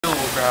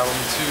grab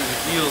them too.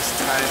 The eels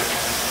tied it.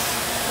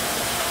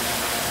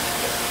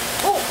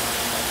 Oh!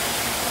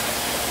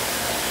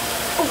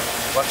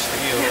 Watch the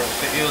eel.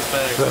 The eel's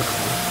better.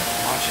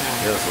 Watch him.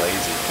 Eel's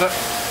lazy. Look,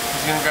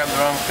 he's gonna grab the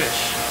wrong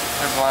fish.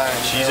 They're blind.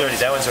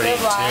 That one's already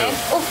eaten too.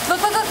 Oh,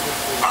 look.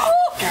 Oh!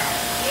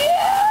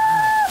 Yeah!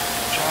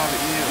 Draw the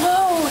eel.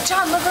 Whoa,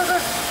 John, look. Did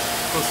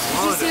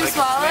you see him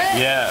swallow it?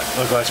 Yeah.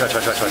 Look, watch. He's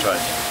like,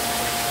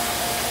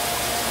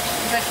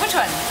 which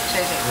one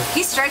should I take?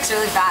 He strikes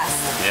really fast.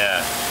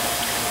 Yeah.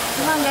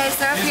 Come on, guys,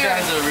 they're up These here.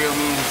 guys are real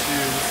mean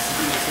too.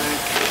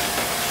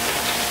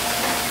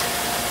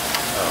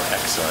 Oh,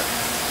 excellent.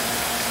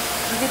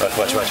 Look,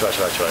 Watch. I got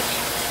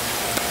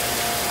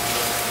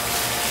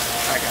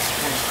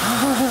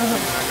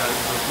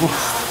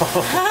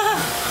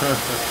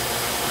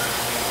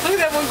Look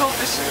at that one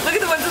goldfish. Look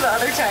at the ones in the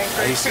other tank.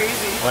 They're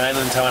crazy. When I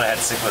lived in town, I had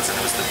cichlids, and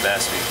it was the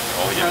best.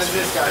 All we did was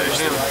fish.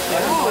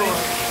 Ooh,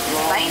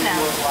 it's biting now.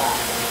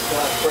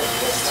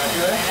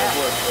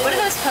 What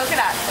are those polka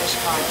dot fish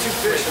called? Two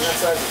fish on that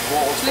side of the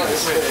wall.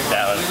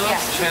 That one.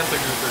 Yeah. Chantha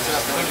groupers.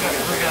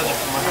 Look at them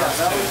from my house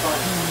too.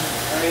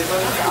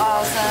 That's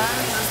awesome.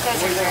 Those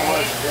guys are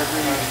great.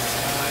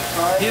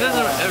 He doesn't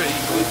ever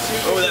eat good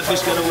too. Oh, that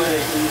fish got away.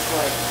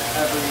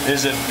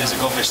 There's a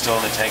goldfish still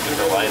in the tank with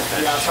the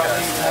lionfish.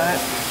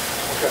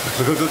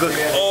 Look.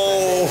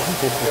 Oh!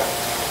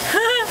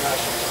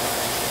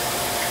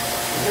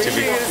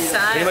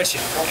 Pretty much,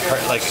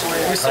 like,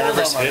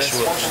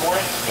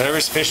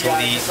 carnivorous fish will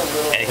eat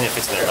anything that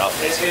fits in their mouth,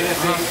 basically,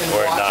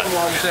 or not.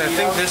 Actually, I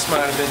think this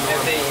might have been one.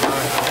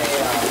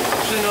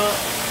 Actually, no.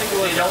 I think it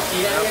was.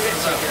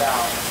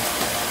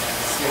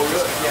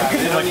 I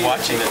didn't like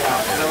watching it.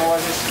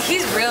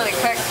 He's really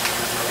quick.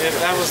 If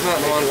that was not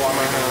the one from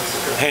my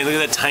house. Hey, look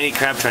at that tiny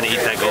crab trying to eat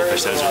that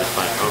goldfish. That was really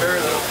fun.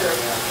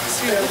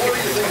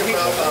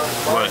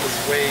 What?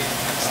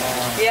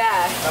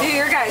 Yeah,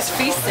 your guy's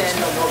feasting.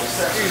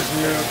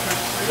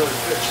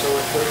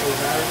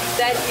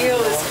 That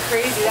eel is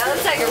crazy. That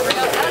looks like a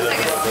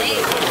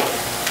snake.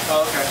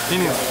 Oh, okay. He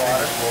needs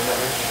water.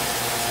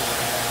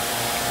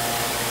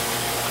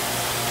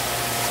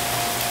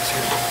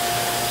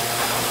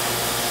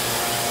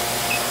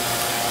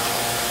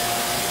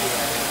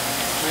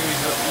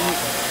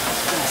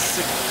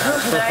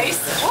 Nice.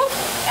 Whoop.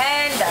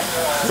 And done.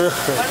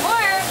 One more.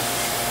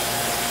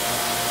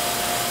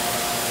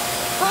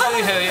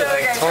 Hey, The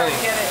other guy trying to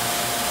get it.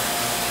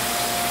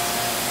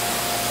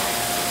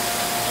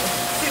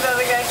 See the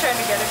other guy trying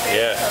to get it?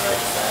 Yeah.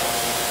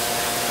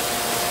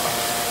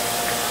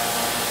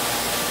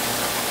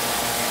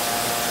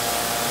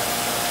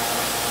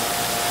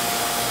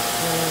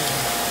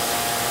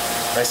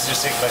 My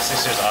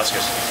sister's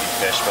Oscars can eat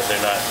fish, but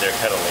they're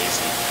kind of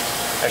lazy.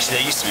 Actually,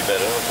 they used to be better. I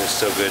don't know if they're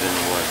so good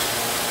anymore.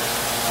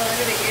 Oh, look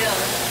at the eel.